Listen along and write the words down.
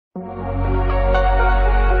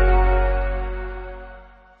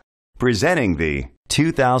Presenting the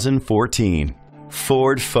 2014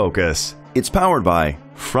 Ford Focus. It's powered by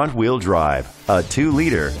front-wheel drive, a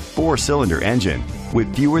 2-liter, 4-cylinder engine.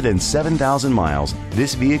 With fewer than 7,000 miles,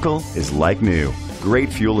 this vehicle is like new.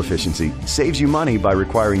 Great fuel efficiency saves you money by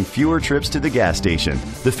requiring fewer trips to the gas station.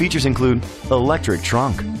 The features include electric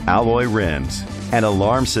trunk, alloy rims, an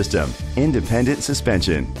alarm system, independent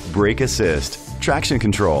suspension, brake assist, traction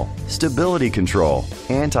control, stability control,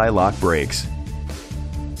 anti-lock brakes.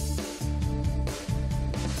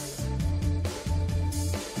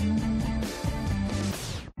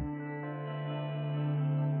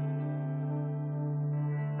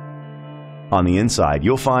 On the inside,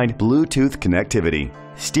 you'll find Bluetooth connectivity,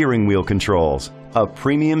 steering wheel controls, a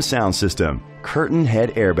premium sound system, curtain head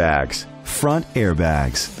airbags, front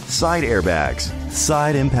airbags,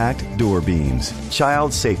 side impact door beams,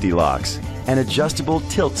 child safety locks, an adjustable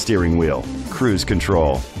tilt steering wheel, cruise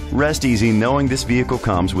control. Rest easy knowing this vehicle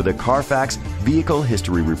comes with a Carfax Vehicle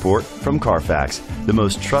History Report from Carfax, the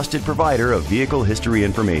most trusted provider of vehicle history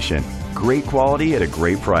information. Great quality at a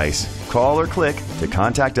great price. Call or click to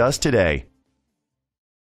contact us today.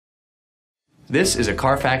 This is a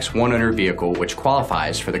Carfax one-owner vehicle which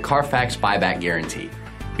qualifies for the Carfax buyback guarantee.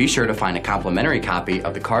 Be sure to find a complimentary copy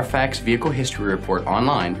of the Carfax Vehicle History Report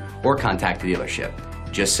online or contact the dealership.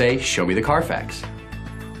 Just say, "Show me the Carfax."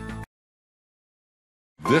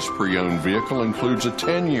 This pre-owned vehicle includes a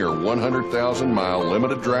 10-year, 100,000-mile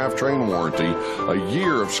limited drivetrain warranty, a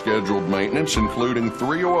year of scheduled maintenance including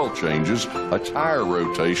 3 oil changes, a tire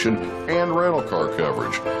rotation, and rental car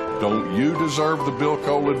coverage. Don't you deserve the Bill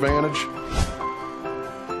Cole advantage?